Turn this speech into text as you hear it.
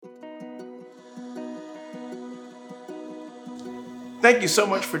Thank you so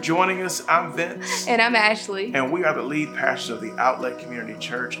much for joining us. I'm Vince. And I'm Ashley. And we are the lead pastors of the Outlet Community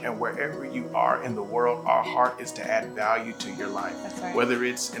Church. And wherever you are in the world, our heart is to add value to your life. That's right. Whether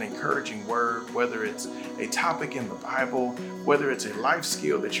it's an encouraging word, whether it's a topic in the Bible, whether it's a life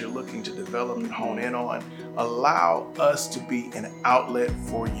skill that you're looking to develop and hone in on, allow us to be an outlet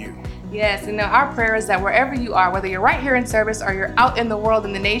for you. Yes, and our prayer is that wherever you are, whether you're right here in service or you're out in the world,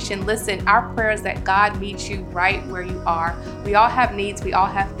 in the nation, listen, our prayer is that God meets you right where you are. We all have needs, we all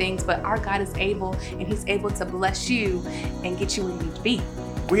have things, but our God is able, and He's able to bless you and get you where you need to be.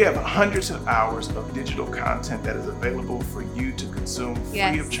 We have hundreds of hours of digital content that is available for you to consume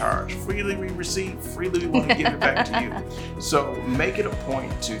free of charge. Freely we receive, freely we want to give it back to you. So make it a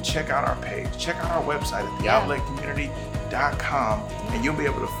point to check out our page, check out our website at theoutletcommunity.com, and you'll be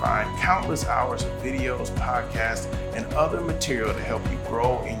able to find countless hours of videos, podcasts, and other material to help you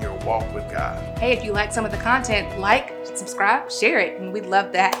grow in your walk with God. Hey, if you like some of the content, like, subscribe, share it, and we'd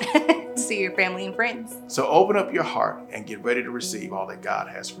love that to see your family and friends. So open up your heart and get ready to receive all that God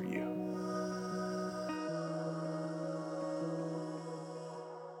has for you.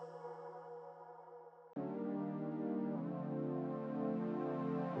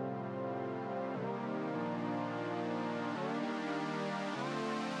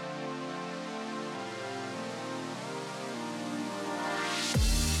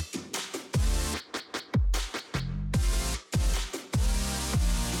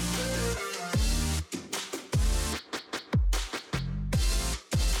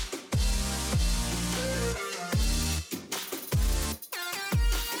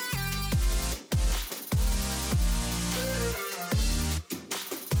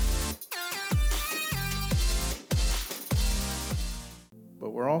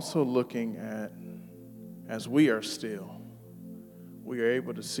 But we're also looking at, as we are still, we are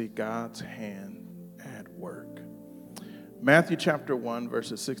able to see God's hand at work. Matthew chapter 1,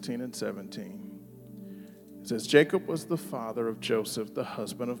 verses 16 and 17. It says, Jacob was the father of Joseph, the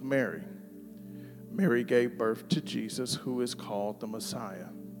husband of Mary. Mary gave birth to Jesus, who is called the Messiah.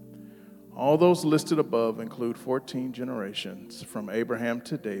 All those listed above include 14 generations from Abraham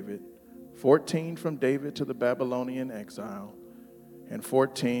to David, 14 from David to the Babylonian exile, and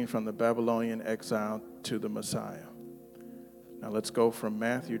 14 from the Babylonian exile to the Messiah. Now let's go from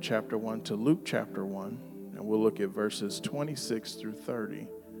Matthew chapter 1 to Luke chapter 1, and we'll look at verses 26 through 30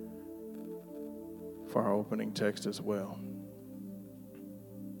 for our opening text as well.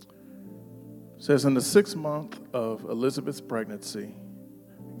 It says, in the 6th month of Elizabeth's pregnancy,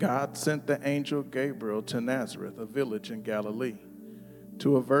 God sent the angel Gabriel to Nazareth, a village in Galilee,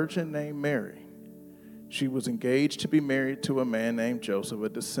 to a virgin named Mary. She was engaged to be married to a man named Joseph, a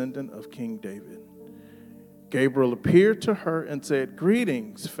descendant of King David. Gabriel appeared to her and said,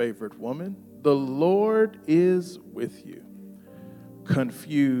 Greetings, favored woman, the Lord is with you.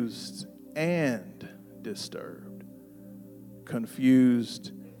 Confused and disturbed.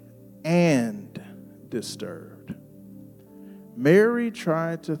 Confused and disturbed. Mary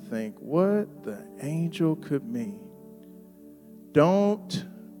tried to think what the angel could mean. Don't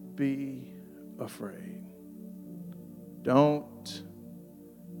be afraid. Don't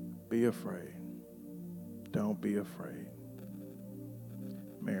be afraid. Don't be afraid.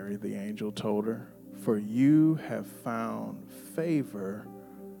 Mary, the angel, told her, for you have found favor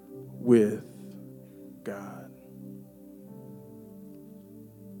with God.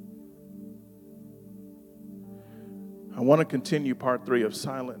 I want to continue part 3 of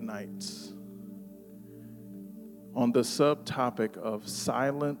Silent Nights on the subtopic of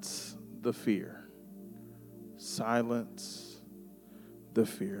silence the fear. Silence the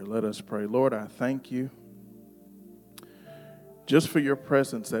fear. Let us pray. Lord, I thank you just for your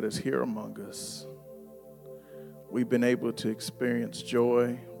presence that is here among us. We've been able to experience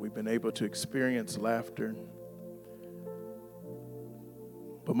joy. We've been able to experience laughter.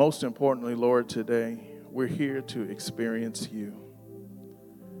 But most importantly, Lord, today, we're here to experience you.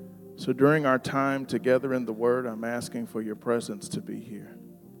 So during our time together in the Word, I'm asking for your presence to be here,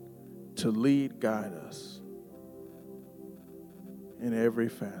 to lead, guide us in every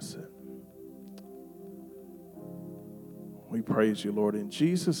facet. We praise you, Lord, in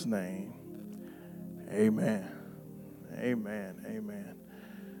Jesus' name. Amen. Amen. Amen.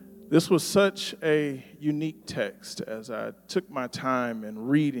 This was such a unique text as I took my time in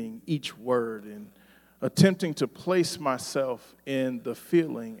reading each word and attempting to place myself in the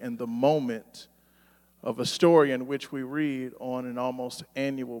feeling and the moment of a story in which we read on an almost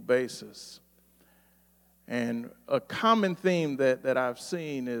annual basis. And a common theme that I've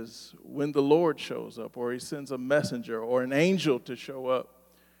seen is when the Lord shows up, or he sends a messenger or an angel to show up,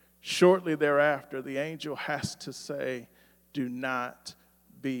 shortly thereafter, the angel has to say, do not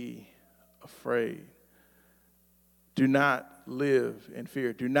be afraid. Do not live in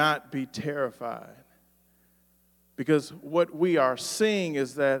fear. Do not be terrified. Because what we are seeing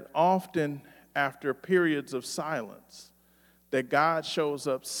is that often after periods of silence, that God shows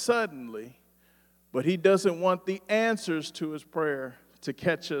up suddenly, but he doesn't want the answers to his prayer to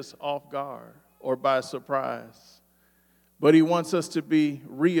catch us off guard or by surprise. But he wants us to be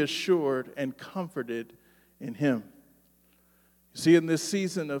reassured and comforted in him. You see, in this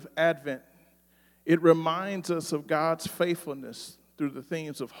season of Advent, it reminds us of God's faithfulness through the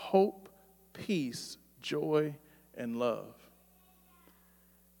themes of hope, peace, joy, and love.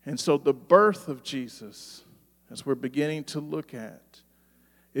 And so the birth of Jesus, as we're beginning to look at,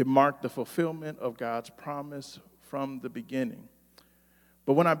 it marked the fulfillment of God's promise from the beginning.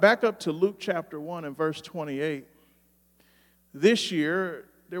 But when I back up to Luke chapter 1 and verse 28, this year,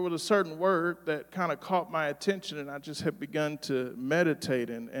 there was a certain word that kind of caught my attention, and I just have begun to meditate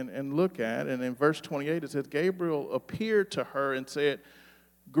and look at. And in verse 28, it says, Gabriel appeared to her and said,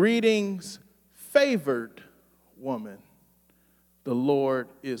 "Greetings, favored woman. The Lord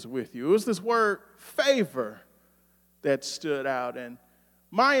is with you." It was this word, favor, that stood out. And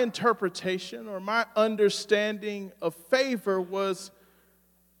my interpretation or my understanding of favor was,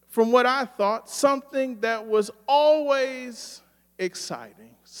 from what I thought, something that was always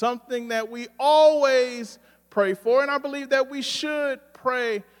exciting, something that we always pray for. And I believe that we should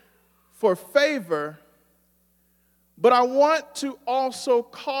pray for favor. But I want to also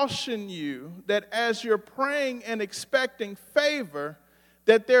caution you that as you're praying and expecting favor,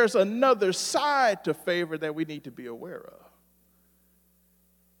 that there's another side to favor that we need to be aware of.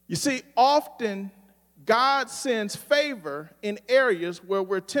 You see, often God sends favor in areas where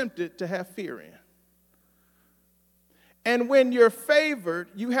we're tempted to have fear in. And when you're favored,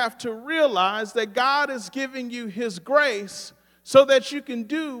 you have to realize that God is giving you his grace so that you can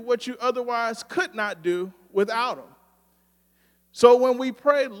do what you otherwise could not do without him. So when we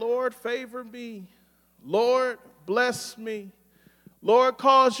pray, Lord, favor me, Lord, bless me, Lord,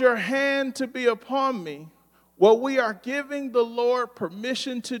 cause your hand to be upon me, what we are giving the Lord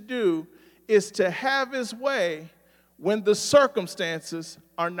permission to do is to have his way when the circumstances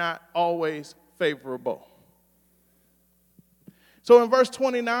are not always favorable. So in verse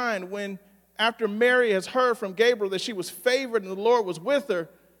 29, when after Mary has heard from Gabriel that she was favored and the Lord was with her,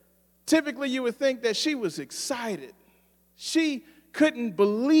 typically you would think that she was excited. She couldn't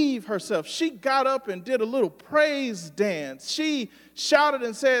believe herself. She got up and did a little praise dance. She shouted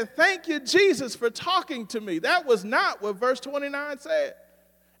and said, "Thank you, Jesus, for talking to me." That was not what verse 29 said.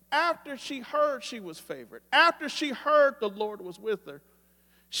 After she heard she was favored, after she heard the Lord was with her,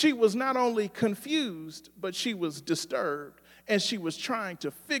 she was not only confused, but she was disturbed. And she was trying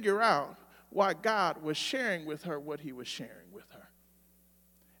to figure out why God was sharing with her what he was sharing with her.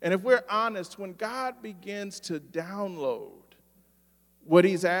 And if we're honest, when God begins to download what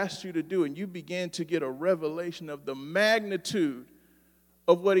he's asked you to do, and you begin to get a revelation of the magnitude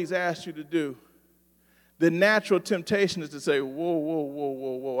of what he's asked you to do, the natural temptation is to say,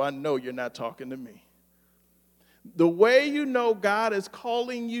 whoa, I know you're not talking to me. The way you know God is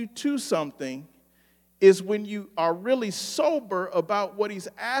calling you to something is when you are really sober about what he's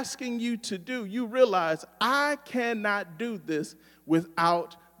asking you to do. You realize, I cannot do this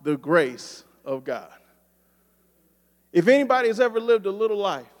without the grace of God. If anybody has ever lived a little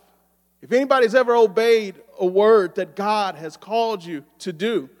life, if anybody's ever obeyed a word that God has called you to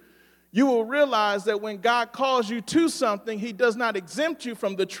do, you will realize that when God calls you to something, he does not exempt you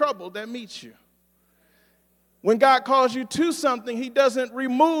from the trouble that meets you. When God calls you to something, he doesn't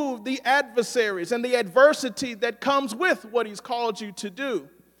remove the adversaries and the adversity that comes with what he's called you to do.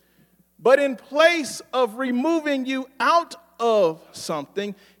 But in place of removing you out of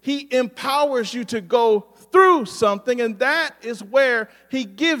something, he empowers you to go through something, and that is where he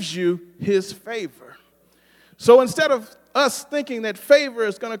gives you his favor. So instead of us thinking that favor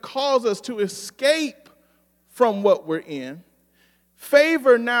is going to cause us to escape from what we're in,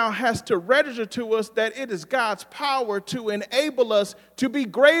 favor now has to register to us that it is God's power to enable us to be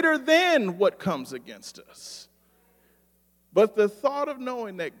greater than what comes against us. But the thought of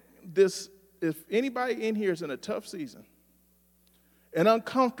knowing that if anybody in here is in a tough season, an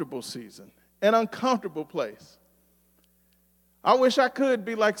uncomfortable season, an uncomfortable place, I wish I could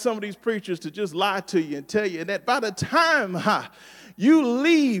be like some of these preachers to just lie to you and tell you that by the time you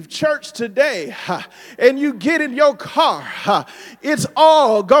leave church today and you get in your car, it's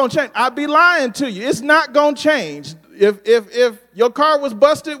all going to change. I'd be lying to you. It's not going to change. If your car was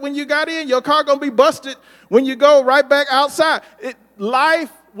busted when you got in, your car going to be busted when you go right back outside.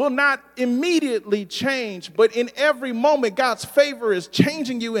 Life will not immediately change, but in every moment, God's favor is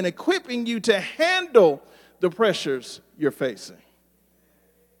changing you and equipping you to handle the pressures you're facing.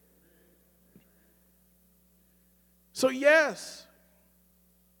 So yes,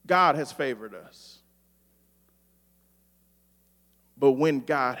 God has favored us. But when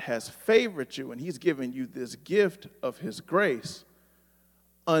God has favored you and he's given you this gift of his grace,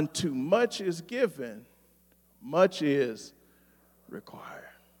 unto much is given, much is required.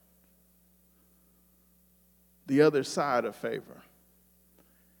 The other side of favor.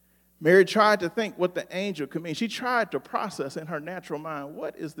 Mary tried to think what the angel could mean. She tried to process in her natural mind,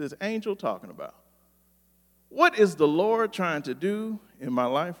 what is this angel talking about? What is the Lord trying to do in my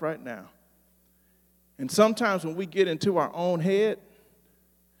life right now? And sometimes when we get into our own head,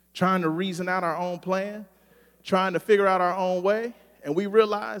 trying to reason out our own plan, trying to figure out our own way, and we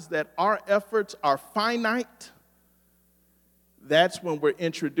realize that our efforts are finite, that's when we're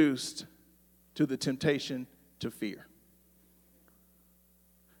introduced to the temptation to fear.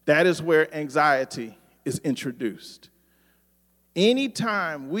 That is where anxiety is introduced.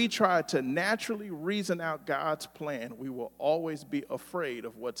 Anytime we try to naturally reason out God's plan, we will always be afraid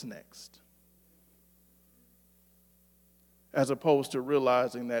of what's next. As opposed to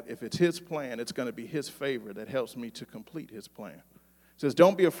realizing that if it's his plan, it's going to be his favor that helps me to complete his plan. It says,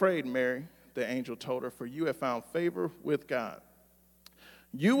 don't be afraid, Mary, the angel told her, for you have found favor with God.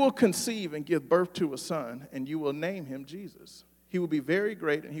 You will conceive and give birth to a son, and you will name him Jesus. He will be very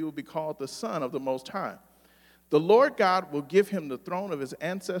great, and he will be called the Son of the Most High. The Lord God will give him the throne of his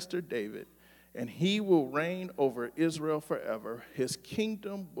ancestor David, and he will reign over Israel forever. His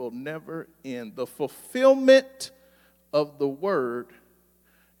kingdom will never end. The fulfillment of the word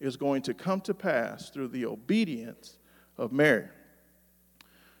is going to come to pass through the obedience of Mary.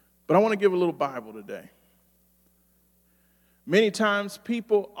 But I want to give a little Bible today. Many times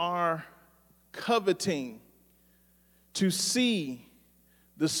people are coveting to see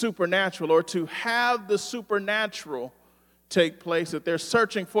the supernatural or to have the supernatural take place, that they're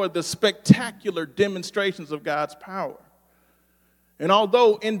searching for the spectacular demonstrations of God's power. And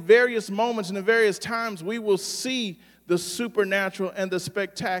although in various moments and in various times we will see the supernatural and the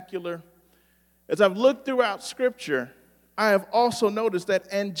spectacular, as I've looked throughout Scripture, I have also noticed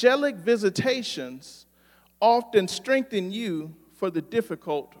that angelic visitations often strengthen you for the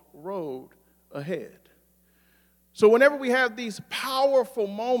difficult road ahead. So whenever we have these powerful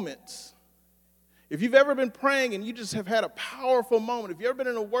moments, if you've ever been praying and you just have had a powerful moment, if you've ever been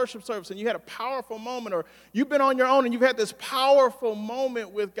in a worship service and you had a powerful moment, or you've been on your own and you've had this powerful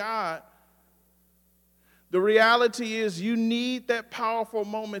moment with God, the reality is you need that powerful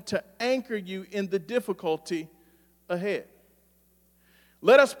moment to anchor you in the difficulty ahead.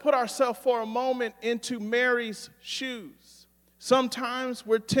 Let us put ourselves for a moment into Mary's shoes. Sometimes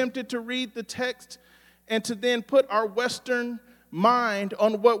we're tempted to read the text and to then put our Western mind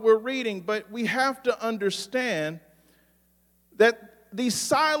on what we're reading, but we have to understand that these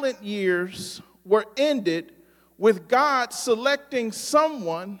silent years were ended with God selecting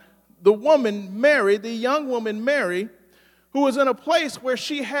someone, the woman Mary, the young woman Mary, who was in a place where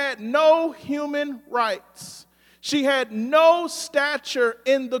she had no human rights. She had no stature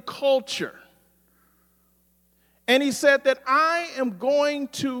in the culture. And he said that I am going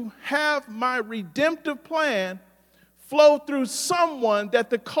to have my redemptive plan flow through someone that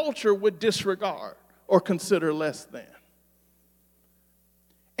the culture would disregard or consider less than.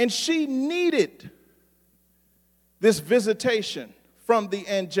 And she needed this visitation from the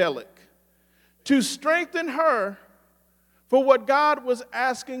angelic to strengthen her for what God was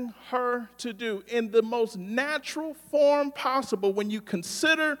asking her to do in the most natural form possible when you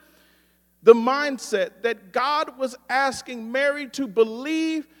consider the mindset that God was asking Mary to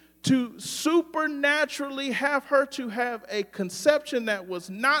believe, to supernaturally have her to have a conception that was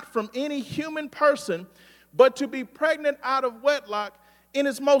not from any human person, but to be pregnant out of wedlock. In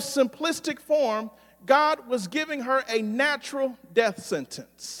its most simplistic form, God was giving her a natural death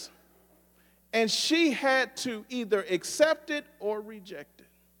sentence. And she had to either accept it or reject it.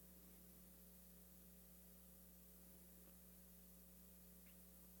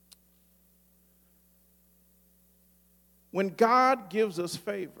 When God gives us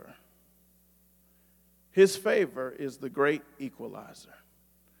favor, his favor is the great equalizer.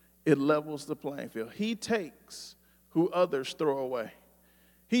 It levels the playing field. He takes who others throw away.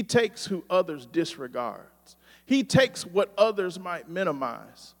 He takes who others disregard. He takes what others might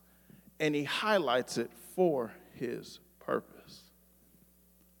minimize, and he highlights it for his purpose.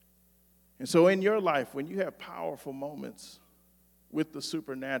 And so in your life, when you have powerful moments with the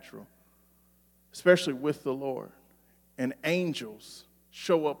supernatural, especially with the Lord, and angels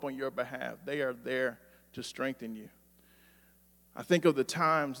show up on your behalf. They are there to strengthen you. I think of the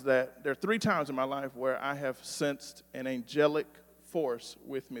times that, there are 3 times in my life where I have sensed an angelic force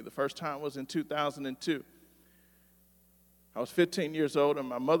with me. The first time was in 2002. I was 15 years old, and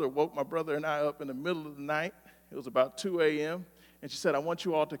my mother woke my brother and I up in the middle of the night. It was about 2 a.m., and she said, I want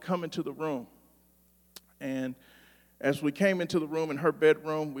you all to come into the room. And as we came into the room, in her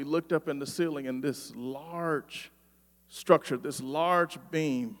bedroom, we looked up in the ceiling, and this large structure, this large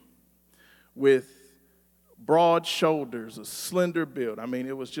beam with broad shoulders, a slender build. I mean,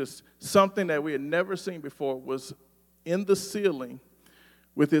 it was just something that we had never seen before, was in the ceiling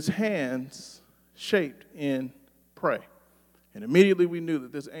with his hands shaped in pray. And immediately we knew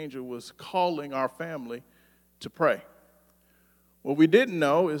that this angel was calling our family to pray. What we didn't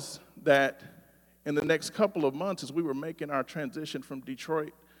know is that in the next couple of months, as we were making our transition from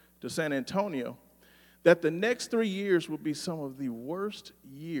Detroit to San Antonio, that the next 3 years would be some of the worst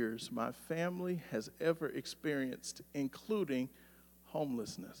years my family has ever experienced, including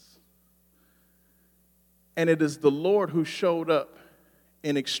homelessness. And it is the Lord who showed up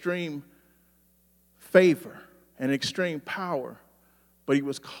in extreme favor and extreme power, but he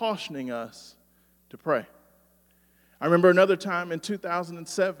was cautioning us to pray. I remember another time in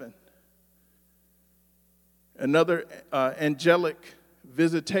 2007, another angelic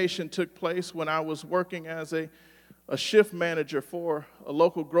visitation took place when I was working as a shift manager for a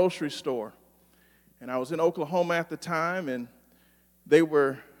local grocery store. And I was in Oklahoma at the time, and they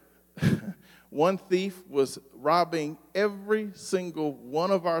were, one thief was robbing every single one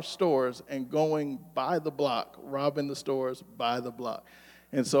of our stores and going by the block, robbing the stores by the block.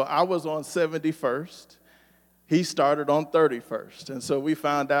 And so I was on 71st. He started on 31st. And so we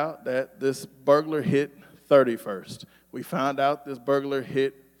found out that this burglar hit 31st. We found out this burglar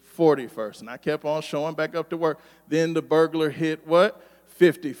hit 41st. And I kept on showing back up to work. Then the burglar hit what?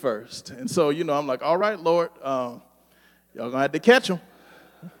 51st. And so, I'm like, all right, Lord, y'all going to have to catch him.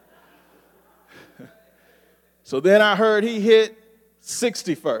 So then I heard he hit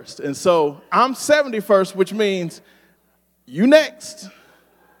 61st. And so I'm 71st, which means you next.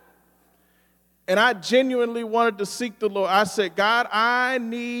 And I genuinely wanted to seek the Lord. I said, God, I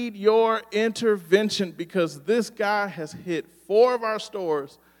need your intervention because this guy has hit 4 of our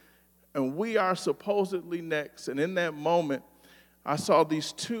stores and we are supposedly next. And in that moment, I saw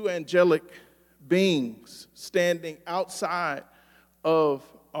these 2 angelic beings standing outside of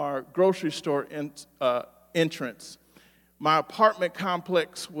our grocery store entrance. My apartment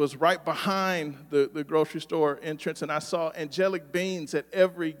complex was right behind the grocery store entrance, and I saw angelic beings at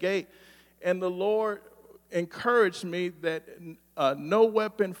every gate. And the Lord encouraged me that no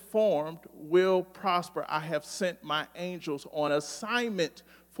weapon formed will prosper. I have sent my angels on assignment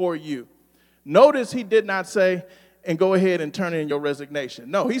for you. Notice he did not say, and go ahead and turn in your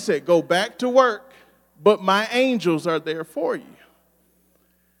resignation. No, he said, go back to work, but my angels are there for you.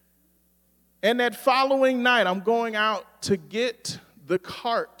 And that following night, I'm going out to get the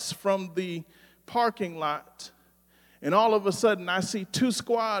carts from the parking lot. And all of a sudden, I see 2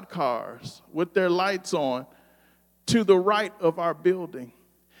 squad cars with their lights on to the right of our building.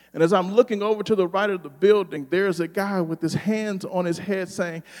 And as I'm looking over to the right of the building, there's a guy with his hands on his head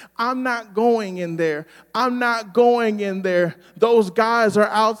saying, I'm not going in there. I'm not going in there. Those guys are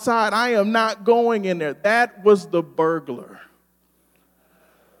outside. I am not going in there. That was the burglar.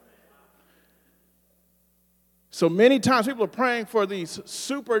 So many times people are praying for these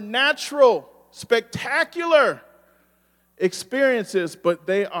supernatural, spectacular experiences, but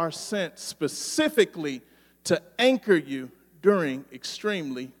they are sent specifically to anchor you during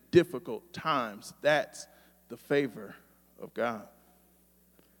extremely difficult times. That's the favor of God.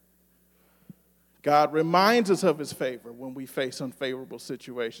 God reminds us of his favor when we face unfavorable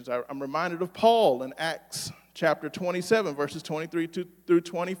situations. I'm reminded of Paul in Acts chapter 27, verses 23 through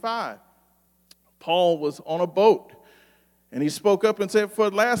 25. Paul was on a boat, and he spoke up and said, for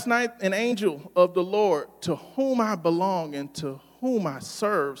last night an angel of the Lord, to whom I belong and to whom I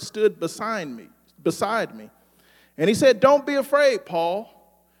serve, stood beside me. And he said, don't be afraid, Paul,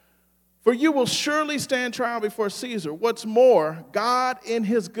 for you will surely stand trial before Caesar. What's more, God in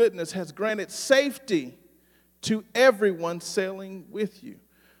his goodness has granted safety to everyone sailing with you.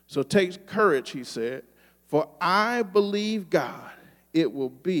 So take courage, he said, for I believe God, it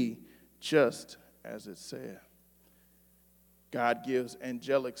will be just as it said. God gives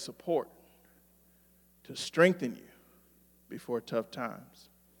angelic support to strengthen you before tough times.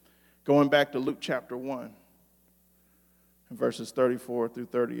 Going back to Luke chapter 1, verses 34 through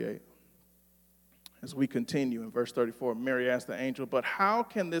 38. As we continue in verse 34, Mary asked the angel, but how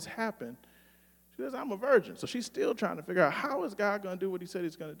can this happen? She says, I'm a virgin. So she's still trying to figure out, how is God going to do what he said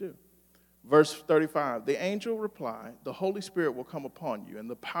he's going to do? Verse 35, the angel replied, the Holy Spirit will come upon you, and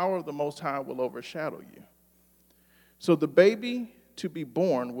the power of the Most High will overshadow you. So the baby to be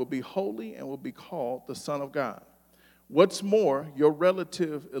born will be holy and will be called the Son of God. What's more, your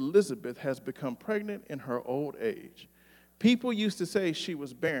relative Elizabeth has become pregnant in her old age. People used to say she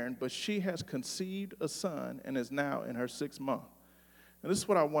was barren, but she has conceived a son and is now in her 6th month. And this is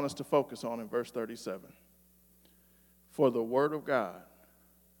what I want us to focus on in verse 37. For the word of God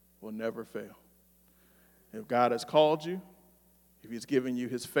will never fail. If God has called you, if he's given you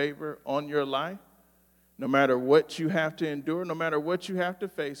his favor on your life, no matter what you have to endure, no matter what you have to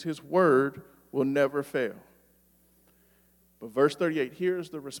face, his word will never fail. But verse 38,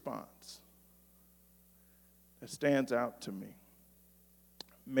 here's the response that stands out to me.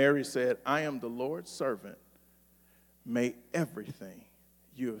 Mary said, I am the Lord's servant. May everything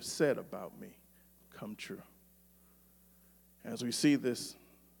you have said about me come true. As we see this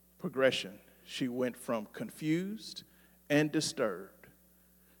progression, she went from confused and disturbed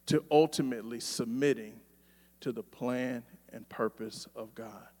to ultimately submitting to the plan and purpose of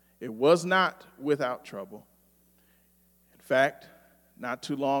God. It was not without trouble. In fact, not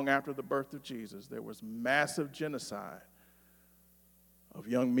too long after the birth of Jesus, there was massive genocide of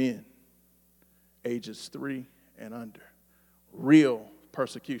young men, ages 3 and under. Real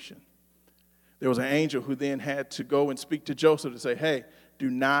persecution. There was an angel who then had to go and speak to Joseph to say, hey, do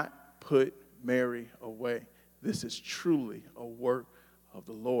not put Mary away. This is truly a work of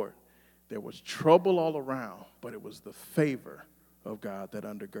the Lord. There was trouble all around, but it was the favor of God that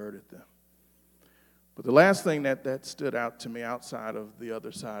undergirded them. But the last thing that stood out to me outside of the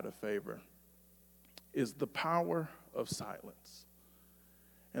other side of favor is the power of silence.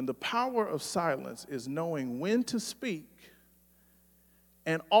 And the power of silence is knowing when to speak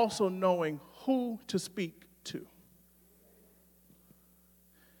and also knowing who to speak to.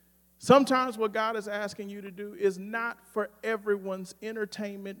 Sometimes what God is asking you to do is not for everyone's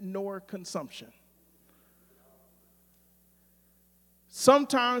entertainment nor consumption.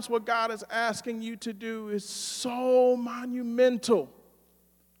 Sometimes what God is asking you to do is so monumental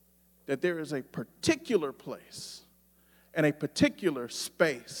that there is a particular place and a particular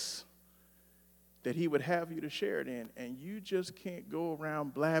space that he would have you to share it in, and you just can't go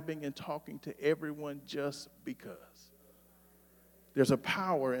around blabbing and talking to everyone just because. There's a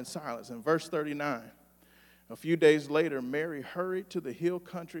power in silence. In verse 39, a few days later, Mary hurried to the hill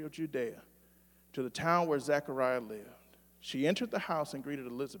country of Judea, to the town where Zechariah lived. She entered the house and greeted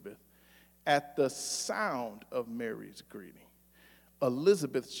Elizabeth. At the sound of Mary's greeting,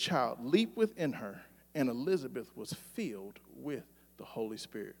 Elizabeth's child leaped within her, and Elizabeth was filled with the Holy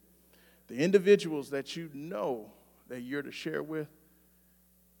Spirit. The individuals that you know that you're to share with,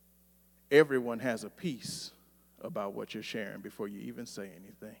 everyone has a piece about what you're sharing before you even say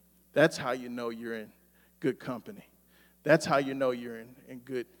anything. That's how you know you're in good company. That's how you know you're in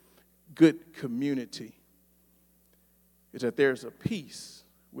good community, is that there's a peace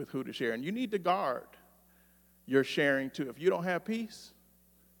with who to share. And you need to guard your sharing too. If you don't have peace,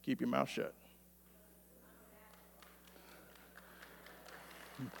 keep your mouth shut.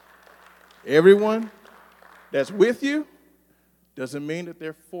 Everyone that's with you doesn't mean that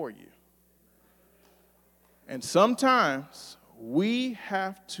they're for you. And sometimes we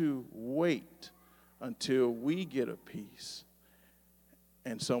have to wait until we get a peace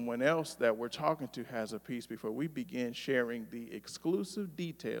and someone else that we're talking to has a peace before we begin sharing the exclusive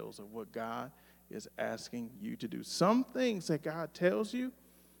details of what God is asking you to do. Some things that God tells you,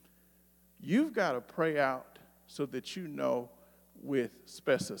 you've got to pray out so that you know with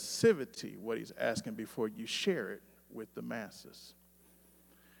specificity what he's asking before you share it with the masses.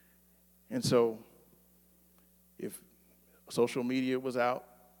 And so, if social media was out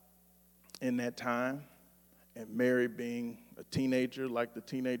in that time, and Mary being a teenager like the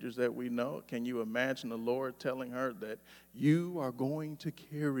teenagers that we know, can you imagine the Lord telling her that you are going to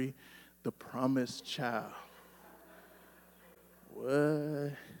carry the promised child?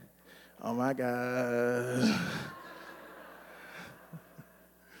 What? Oh my God.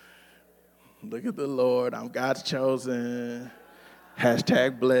 Look at the Lord. I'm God's chosen.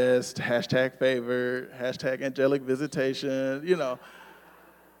 Hashtag blessed, hashtag favored, hashtag angelic visitation, you know.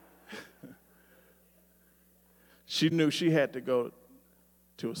 She knew she had to go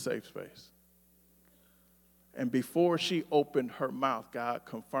to a safe space. And before she opened her mouth, God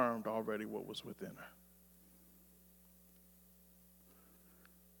confirmed already what was within her.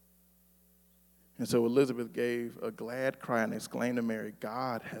 And so Elizabeth gave a glad cry and exclaimed to Mary,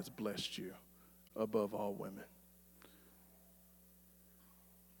 God has blessed you above all women.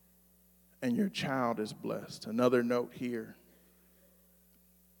 and your child is blessed. Another note here.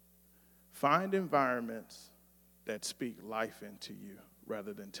 Find environments that speak life into you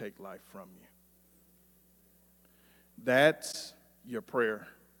rather than take life from you. That's your prayer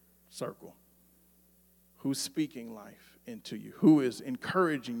circle. Who's speaking life into you? Who is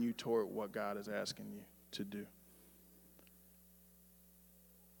encouraging you toward what God is asking you to do?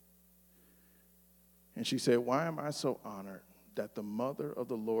 And she said, why am I so honored that the mother of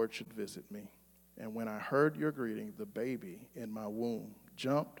the Lord should visit me? And when I heard your greeting, the baby in my womb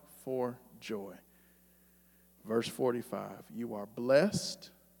jumped for joy. Verse 45, you are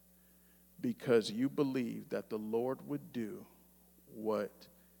blessed because you believe that the Lord would do what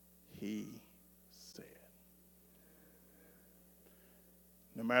he said.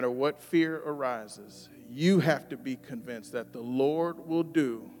 No matter what fear arises, you have to be convinced that the Lord will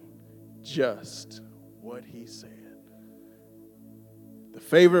do just what he said. The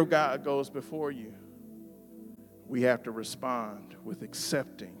favor of God goes before you. We have to respond with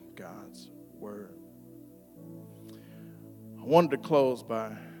accepting God's word. I wanted to close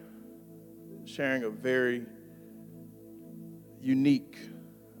by sharing a very unique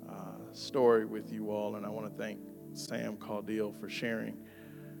story with you all, and I want to thank Sam Caudill for sharing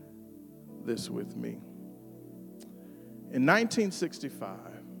this with me. In 1965,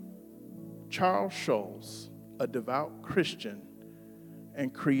 Charles Schulz, a devout Christian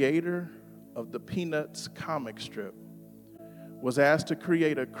and creator of the Peanuts comic strip, was asked to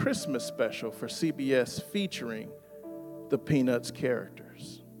create a Christmas special for CBS featuring the Peanuts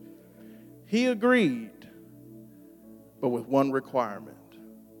characters. He agreed, but with one requirement,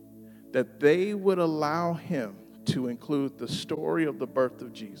 that they would allow him to include the story of the birth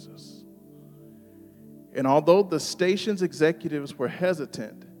of Jesus. And although the station's executives were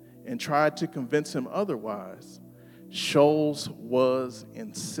hesitant and tried to convince him otherwise, Schulz was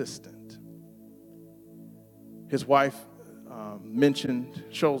insistent. His wife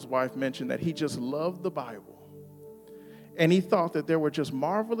Schulz's wife mentioned that he just loved the Bible. And he thought that there were just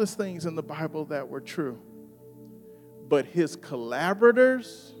marvelous things in the Bible that were true. But his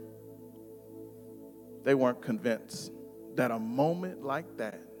collaborators, they weren't convinced that a moment like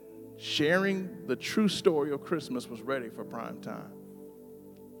that, sharing the true story of Christmas, was ready for prime time.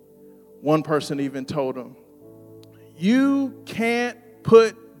 One person even told him, you can't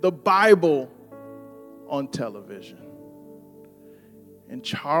put the Bible on television. And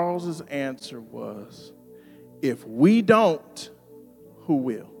Charles's answer was, if we don't, who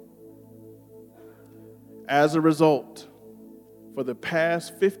will? As a result, for the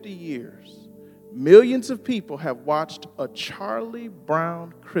past 50 years, millions of people have watched A Charlie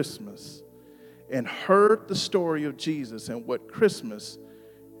Brown Christmas and heard the story of Jesus and what Christmas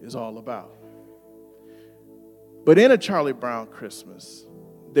is all about. But in A Charlie Brown Christmas,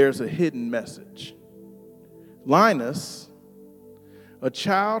 there's a hidden message. Linus, a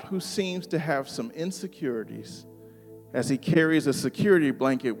child who seems to have some insecurities as he carries a security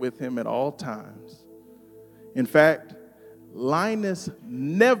blanket with him at all times. In fact, Linus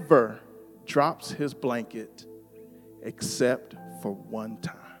never drops his blanket except for one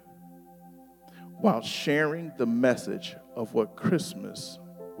time, while sharing the message of what Christmas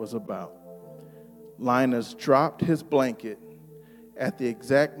was about. Linus dropped his blanket at the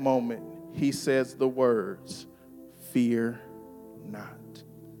exact moment he says the words, "Fear not."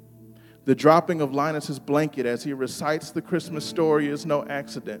 The dropping of Linus's blanket as he recites the Christmas story is no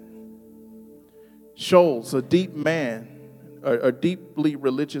accident. Schulz, a deeply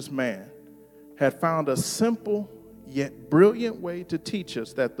religious man, had found a simple yet brilliant way to teach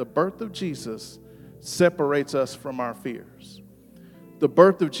us that the birth of Jesus separates us from our fears. The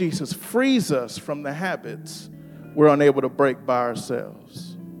birth of Jesus frees us from the habits we're unable to break by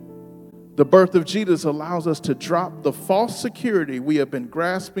ourselves. The birth of Jesus allows us to drop the false security we have been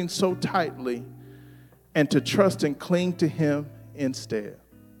grasping so tightly and to trust and cling to Him instead.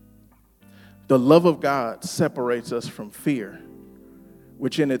 The love of God separates us from fear,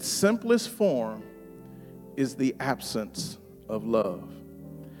 which in its simplest form is the absence of love.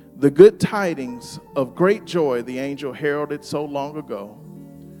 The good tidings of great joy the angel heralded so long ago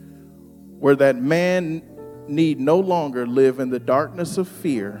were that man need no longer live in the darkness of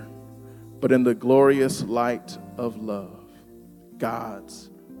fear, but in the glorious light of love, God's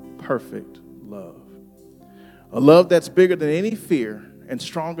perfect love. A love that's bigger than any fear and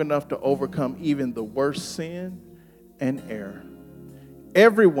strong enough to overcome even the worst sin and error.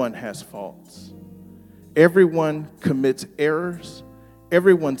 Everyone has faults. Everyone commits errors.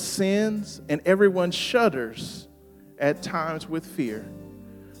 Everyone sins, and everyone shudders at times with fear.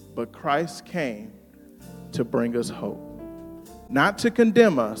 But Christ came to bring us hope, not to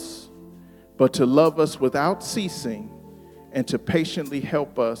condemn us, but to love us without ceasing and to patiently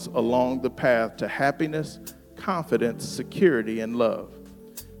help us along the path to happiness, confidence, security, and love.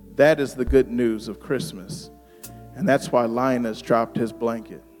 That is the good news of Christmas. And that's why Linus dropped his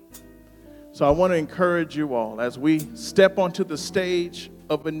blanket. So I want to encourage you all as we step onto the stage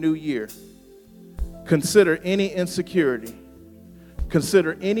of a new year. Consider any insecurity.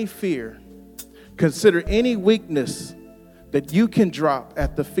 Consider any fear. Consider any weakness that you can drop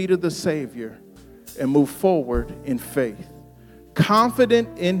at the feet of the Savior and move forward in faith.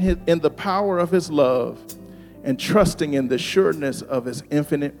 Confident in the power of his love and trusting in the sureness of his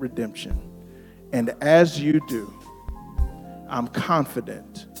infinite redemption. And as you do, I'm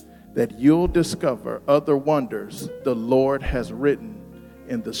confident that you'll discover other wonders the Lord has written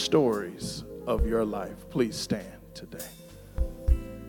in the stories of your life. Please stand today.